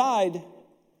 they all died.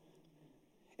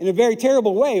 In a very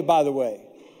terrible way, by the way.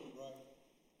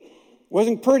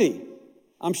 Wasn't pretty.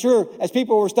 I'm sure as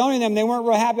people were stoning them, they weren't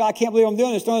real happy. I can't believe I'm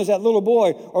doing this. Stoning that little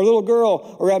boy or little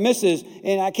girl or that Mrs.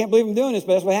 And I can't believe I'm doing this,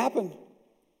 but that's what happened.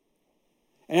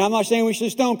 And I'm not saying we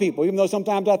should stone people, even though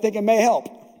sometimes I think it may help.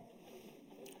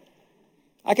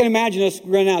 I can imagine us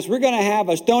going to announce, we're going to have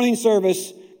a stoning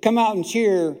service. Come out and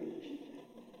cheer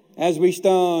as we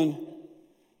stone.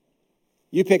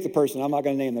 You pick the person. I'm not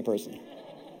going to name the person.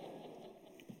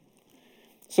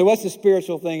 So what's the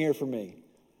spiritual thing here for me?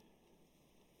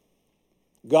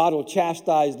 God will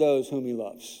chastise those whom he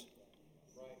loves.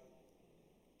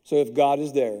 So if God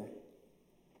is there,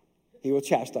 he will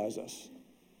chastise us.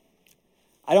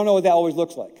 I don't know what that always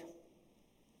looks like.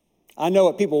 I know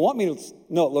what people want me to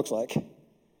know it looks like.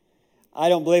 I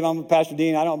don't believe, I'm Pastor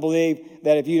Dean, I don't believe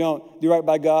that if you don't do right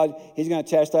by God, he's going to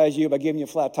chastise you by giving you a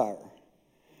flat tire.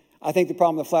 I think the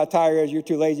problem with a flat tire is you're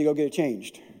too lazy to go get it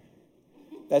changed.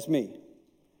 That's me.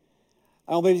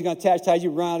 I don't believe he's going to chastise you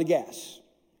run out of gas.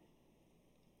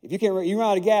 If you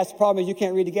run out of gas, the problem is you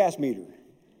can't read the gas meter.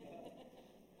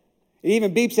 It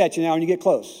even beeps at you now when you get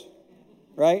close.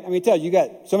 Right? I mean, it tells you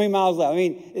got so many miles left. I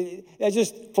mean, that's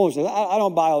just foolishness. I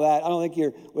don't buy all that. I don't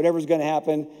think whatever's going to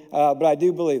happen. But I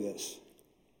do believe this.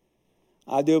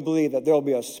 I do believe that there will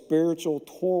be a spiritual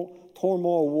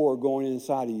turmoil war going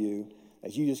inside of you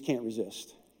that you just can't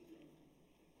resist.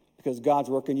 Because God's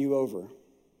working you over.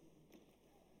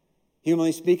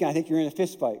 Humanly speaking, I think you're in a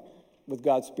fist fight with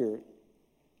God's Spirit.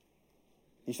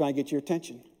 He's trying to get your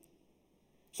attention.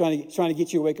 He's trying to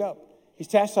get you to wake up. He's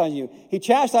chastising you. He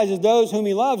chastises those whom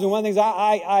he loves. And one of the things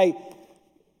I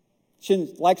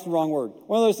shouldn't, like's the wrong word.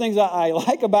 One of those things I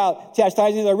like about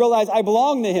chastising is I realize I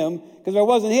belong to him, because if I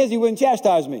wasn't his, he wouldn't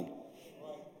chastise me.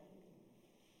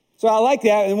 So I like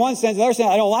that in one sense. In the other sense,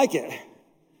 I don't like it.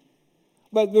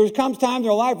 But there comes times in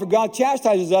our life where God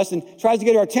chastises us and tries to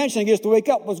get our attention and get us to wake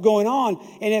up what's going on.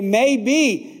 And it may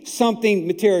be something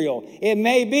material. It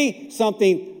may be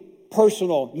something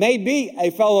personal. It may be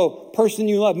a fellow person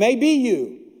you love. It may be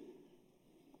you.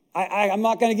 I'm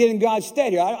not going to get in God's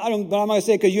stead here. But I'm going to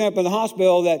say because you end up in the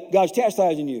hospital that God's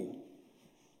chastising you.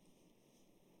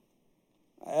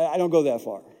 I don't go that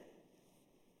far.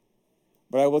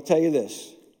 But I will tell you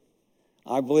this.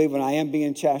 I believe when I am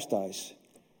being chastised,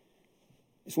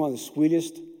 it's one of the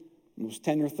sweetest, most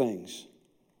tender things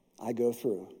I go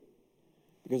through.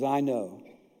 Because I know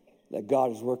that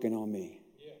God is working on me.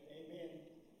 Yeah. Amen.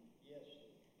 Yes.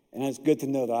 And it's good to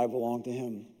know that I belong to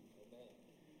him. Amen.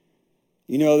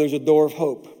 You know, there's a door of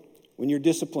hope when you're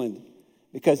disciplined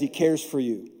because he cares for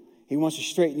you. He wants to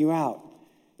straighten you out.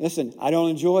 Listen, I don't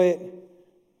enjoy it,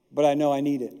 but I know I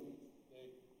need it.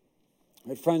 I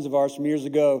had friends of ours from years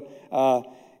ago.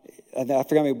 I forgot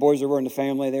how many boys there were in the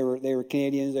family. They were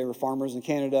Canadians. They were farmers in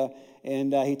Canada.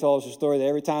 And he told us a story that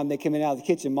every time they came in and out of the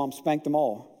kitchen, Mom spanked them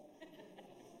all.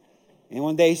 And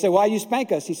one day he said, why do you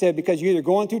spank us? He said, because you're either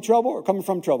going through trouble or coming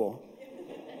from trouble.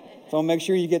 So make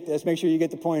sure you get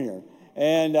the point here.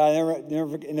 And I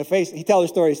never in the face, he tells the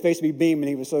story, his face would be beaming.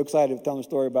 He was so excited telling the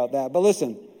story about that. But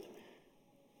listen,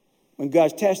 when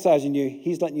God's chastising you,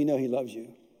 he's letting you know he loves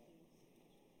you.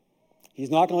 He's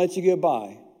not going to let you get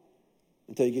by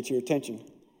until you get your attention.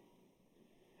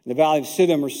 In the Valley of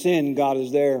Siddim or sin, God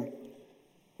is there.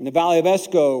 In the Valley of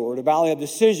Eshcol or the Valley of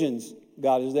decisions,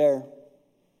 God is there.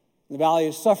 In the Valley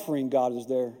of suffering, God is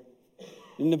there.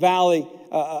 In the Valley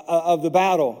of the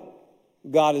battle,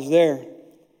 God is there.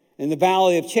 In the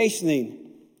Valley of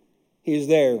Chastening, he is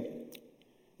there.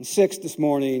 And sixth this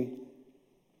morning,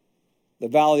 the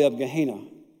Valley of Gehenna.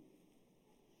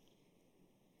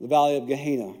 The Valley of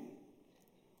Gehenna.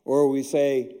 Or we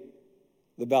say,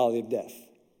 the Valley of Death.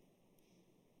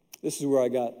 This is where I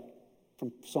got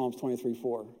from Psalms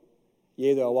 23:4.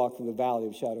 Yea, though I walk through the valley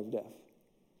of shadow of death.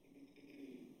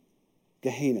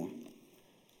 Gehenna.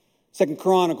 2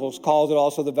 Chronicles calls it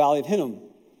also the Valley of Hinnom.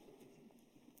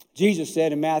 Jesus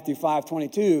said in Matthew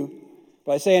 5:22,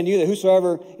 but I say unto you that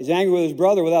whosoever is angry with his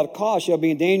brother without a cause shall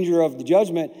be in danger of the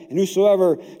judgment, and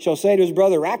whosoever shall say to his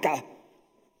brother, Raca,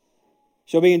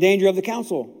 shall be in danger of the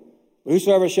council. But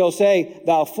whosoever shall say,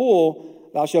 thou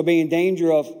fool, thou shalt be in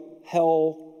danger of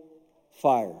hell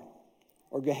fire,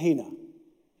 or Gehenna.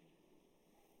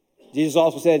 Jesus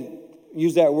also said,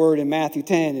 use that word in Matthew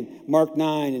 10 and Mark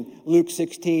 9 and Luke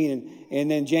 16. And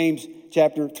then James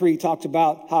chapter 3 talks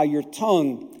about how your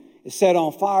tongue is set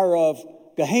on fire of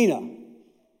Gehenna.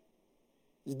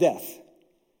 It's death.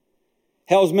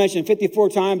 Hell is mentioned 54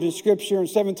 times in Scripture, and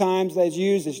 7 times that is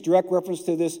used as direct reference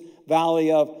to this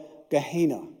Valley of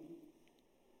Gehenna.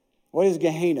 What is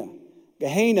Gehenna?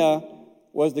 Gehenna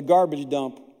was the garbage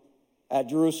dump at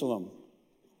Jerusalem.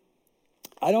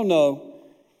 I don't know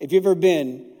if you've ever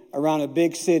been around a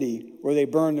big city where they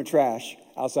burn the trash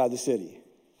outside the city.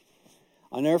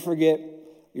 I'll never forget,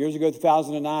 years ago,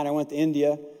 2009, I went to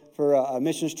India for a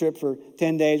missions trip for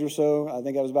 10 days or so. I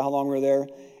think that was about how long we were there.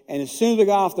 And as soon as we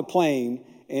got off the plane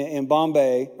in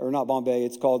Bombay, or not Bombay,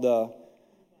 it's called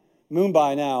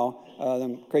Mumbai now,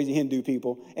 them crazy Hindu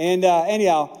people. And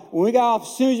anyhow, when we got off,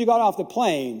 as soon as you got off the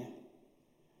plane,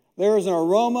 there was an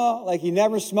aroma like you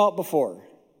never smelt before.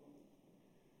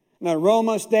 And the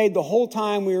aroma stayed the whole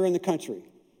time we were in the country.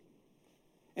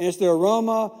 And it's the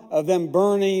aroma of them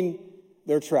burning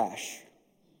their trash.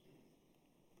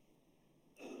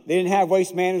 They didn't have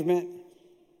waste management.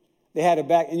 They had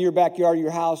in your backyard of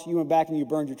your house, you went back and you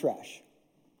burned your trash.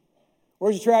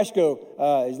 Where's your trash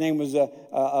go? His name was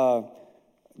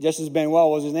Justice Benwell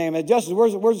was his name. Justice,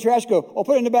 where's the trash go? Oh,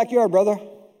 put it in the backyard, brother.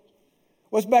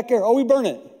 What's back there? Oh, we burn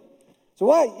it. So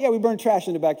what? Yeah, we burn trash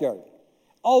in the backyard.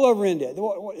 All over India.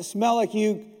 It smelled like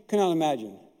you cannot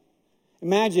imagine.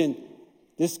 Imagine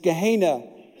this Gehenna,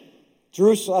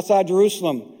 outside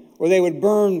Jerusalem, where they would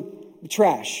burn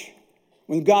trash.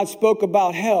 When God spoke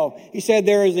about hell, he said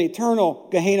there is an eternal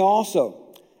Gehenna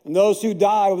also. And those who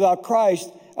die without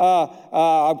Christ,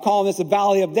 I'm calling this the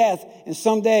Valley of Death, and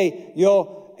someday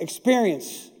you'll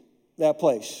experience that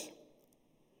place.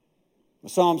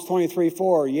 Psalms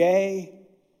 23:4, yea,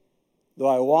 though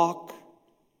I walk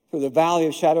through the valley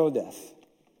of shadow of death,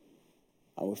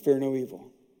 I will fear no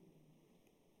evil,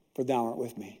 for thou art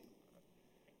with me.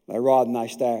 Thy rod and thy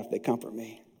staff, they comfort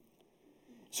me.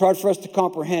 It's hard for us to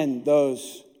comprehend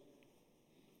those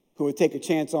who would take a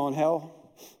chance on hell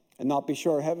and not be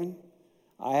sure of heaven.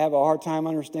 I have a hard time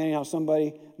understanding how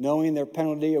somebody, knowing their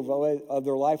penalty of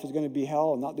their life is going to be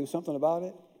hell and not do something about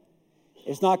it.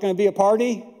 It's not going to be a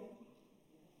party.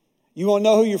 You won't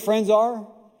know who your friends are.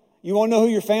 You won't know who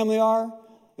your family are.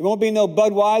 There won't be no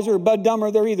Budweiser or Bud Dummer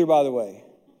there either, by the way.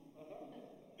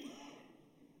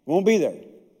 Won't be there.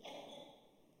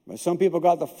 But some people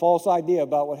got the false idea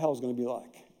about what hell's going to be like.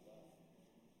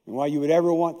 And why you would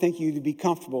ever think you to be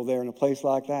comfortable there in a place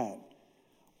like that.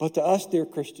 But to us, dear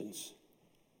Christians,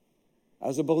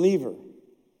 as a believer,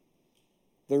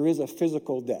 there is a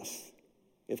physical death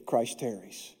if Christ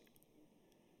tarries.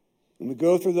 When we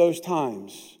go through those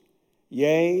times,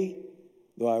 yea,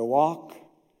 though I walk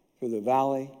through the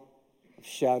valley of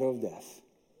shadow of death,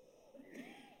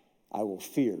 I will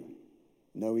fear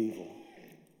no evil.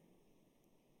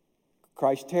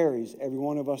 Christ tarries, every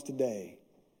one of us today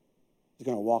is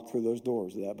going to walk through those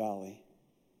doors of that valley.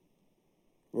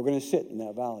 We're going to sit in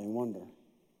that valley and wonder.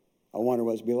 I wonder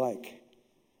what it's be like.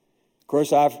 Of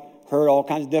course, I've heard all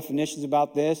kinds of definitions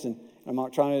about this, and I'm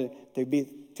not trying to be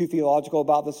too theological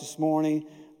about this morning,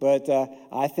 but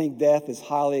I think death is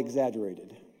highly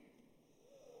exaggerated.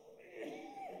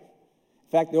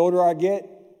 In fact, the older I get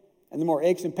and the more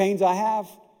aches and pains I have,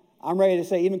 I'm ready to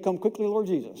say, even come quickly, Lord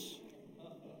Jesus.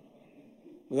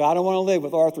 But I don't want to live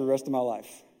with Arthur the rest of my life.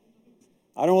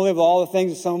 I don't want to live with all the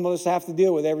things that some of us have to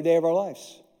deal with every day of our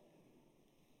lives.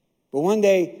 But one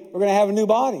day, we're going to have a new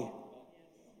body.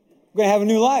 We're going to have a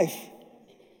new life.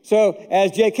 So,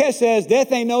 as J.K. says, death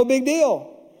ain't no big deal.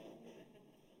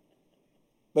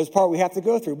 But it's part we have to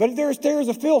go through. But there's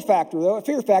a fear factor, though. A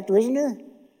fear factor, isn't there?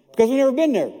 Because we've never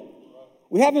been there.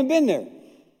 We haven't been there.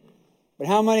 But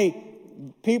how many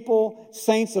people,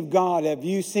 saints of God, have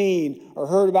you seen or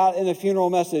heard about in the funeral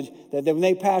message that when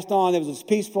they passed on, it was as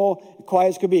peaceful and quiet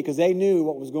as could be because they knew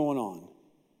what was going on?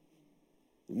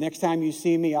 The next time you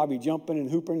see me, I'll be jumping and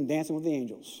hooping and dancing with the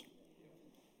angels.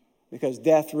 Because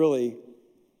death really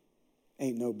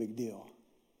ain't no big deal.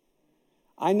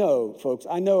 I know, folks,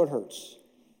 I know it hurts.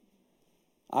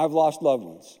 I've lost loved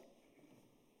ones.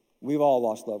 We've all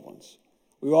lost loved ones.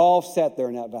 We've all sat there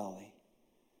in that valley.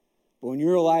 But when you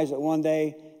realize that one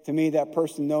day, to me, that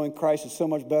person knowing Christ is so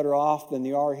much better off than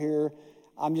they are here,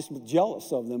 I'm just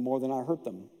jealous of them more than I hurt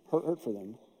for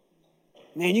them.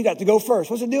 Man, you got to go first.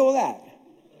 What's the deal with that?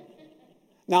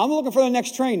 Now, I'm looking for the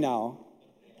next train now.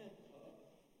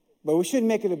 But we shouldn't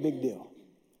make it a big deal.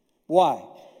 Why?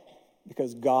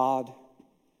 Because God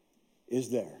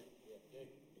is there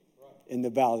in the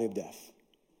valley of death.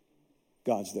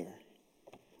 God's there.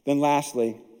 Then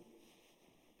lastly,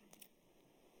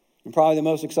 and probably the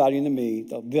most exciting to me,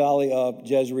 the Valley of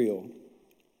Jezreel.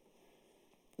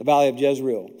 The Valley of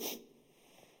Jezreel.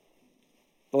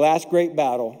 The last great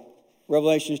battle,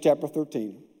 Revelation chapter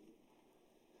 13.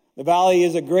 The valley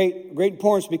is a great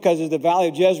importance because of the Valley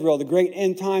of Jezreel, the great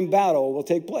end-time battle will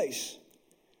take place.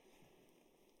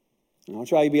 And I'll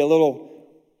try to be a little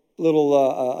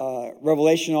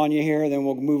revelation on you here, then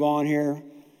we'll move on here.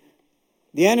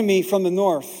 The enemy from the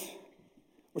north,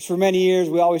 which for many years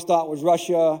we always thought was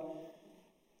Russia,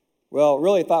 well,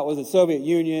 really thought was the Soviet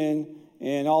Union,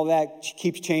 and all that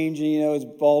keeps changing, it's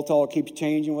volatile, it keeps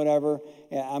changing, whatever.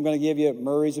 And I'm going to give you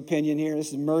Murray's opinion here. This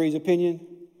is Murray's opinion.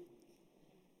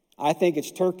 I think it's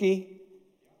Turkey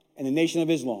and the Nation of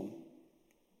Islam,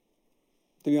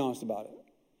 to be honest about it.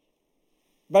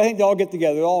 But I think they all get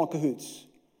together. They're all in cahoots.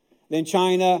 Then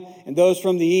China and those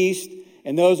from the east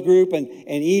and those group and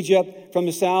Egypt from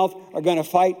the south are going to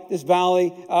fight this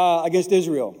valley against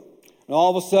Israel. And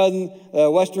all of a sudden,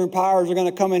 Western powers are going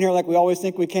to come in here like we always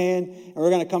think we can, and we're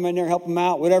going to come in there and help them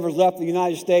out, whatever's left of the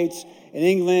United States and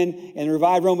England and the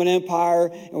revived Roman Empire,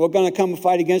 and we're going to come and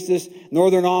fight against this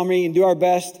northern army and do our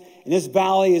best. And this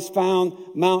valley is found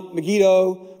Mount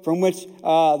Megiddo, from which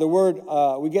the word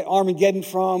we get Armageddon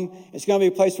from. It's going to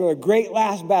be a place for a great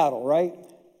last battle, right?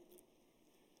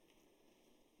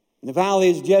 And the valley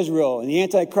is Jezreel, and the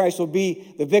Antichrist will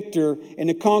be the victor and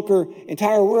to conquer the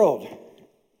entire world.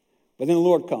 But then the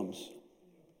Lord comes.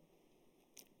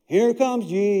 Here comes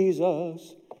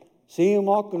Jesus. See him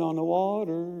walking on the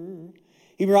water.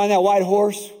 He'll be riding that white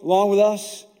horse along with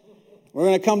us. We're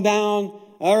going to come down.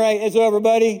 All right, it's over,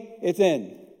 buddy. It's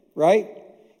in, right?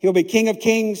 He'll be King of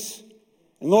Kings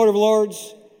and Lord of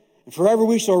Lords. And forever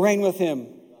we shall reign with him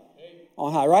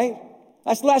on high, right?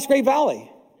 That's the last great valley.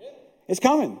 It's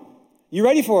coming. You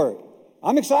ready for it?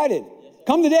 I'm excited.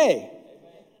 Come today.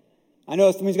 I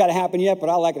know something's got to happen yet, but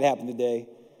I like it to happen today.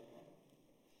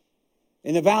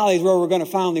 In the valley is where we're going to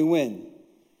finally win.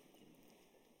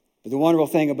 But the wonderful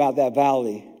thing about that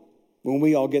valley, when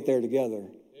we all get there together,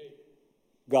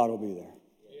 God will be there.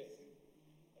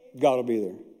 God will be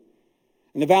there.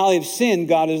 In the valley of sin,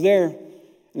 God is there.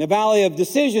 In the valley of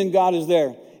decision, God is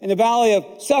there. In the valley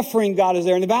of suffering, God is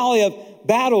there. In the valley of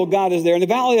battle, God is there. In the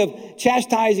valley of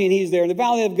chastising, he's there. In the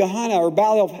valley of Gehenna or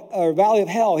valley of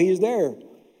hell, he's there.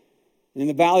 And in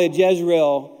the valley of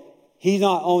Jezreel, he's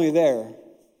not only there,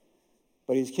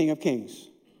 but he's King of Kings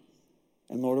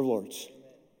and Lord of Lords.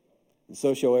 And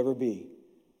so shall ever be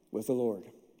with the Lord.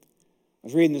 I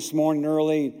was reading this morning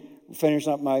early,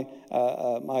 finishing up my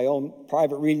own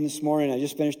private reading this morning. I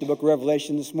just finished the book of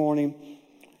Revelation this morning,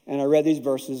 and I read these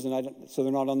verses, so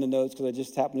they're not on the notes because I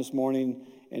just happened this morning.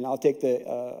 And I'll take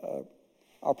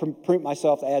I'll print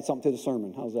myself to add something to the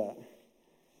sermon. How's that?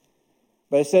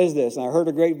 But it says this, and I heard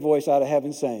a great voice out of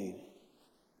heaven saying,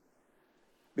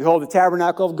 "Behold, the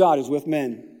tabernacle of God is with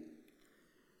men,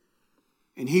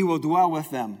 and he will dwell with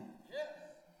them,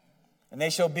 and they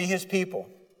shall be his people.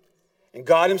 And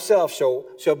God himself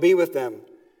shall be with them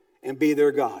and be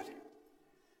their God.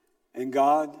 And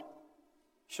God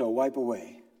shall wipe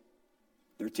away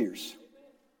their tears,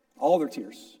 all their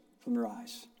tears from their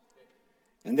eyes.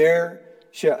 And there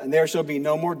shall be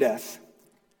no more death,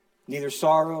 neither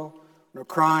sorrow nor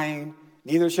crying,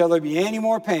 neither shall there be any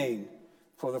more pain,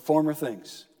 for the former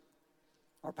things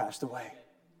are passed away."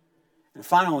 And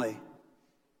finally,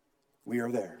 we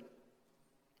are there.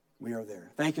 we are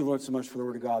there. Thank you, Lord, so much for the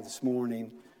Word of God this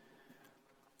morning.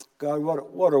 God,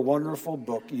 what a wonderful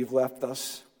book you've left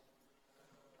us.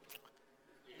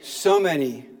 So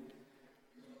many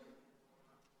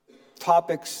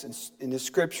topics in the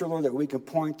Scripture, Lord, that we can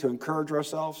point to encourage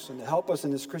ourselves and to help us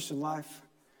in this Christian life.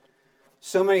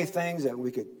 So many things that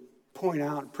we could point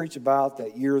out and preach about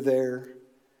that you're there.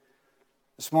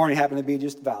 This morning happened to be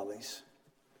just valleys.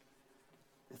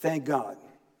 And thank God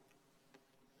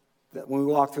that when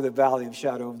we walk through the valley of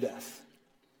shadow of death,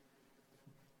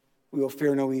 we will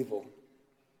fear no evil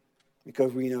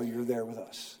because we know you're there with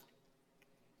us.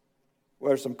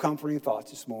 What are some comforting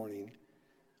thoughts this morning?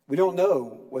 We don't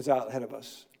know what's out ahead of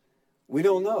us. We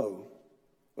don't know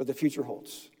what the future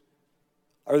holds.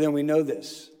 Other than we know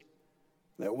this,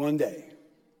 that one day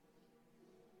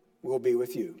we'll be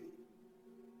with you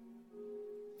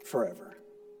forever.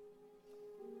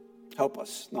 Help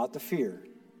us not to fear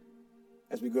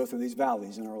as we go through these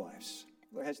valleys in our lives.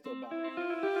 Go ahead, still bow.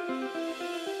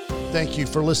 Thank you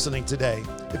for listening today.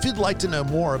 If you'd like to know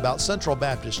more about Central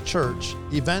Baptist Church,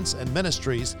 events, and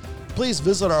ministries, please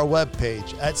visit our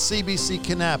webpage at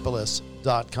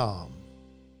cbckannapolis.com.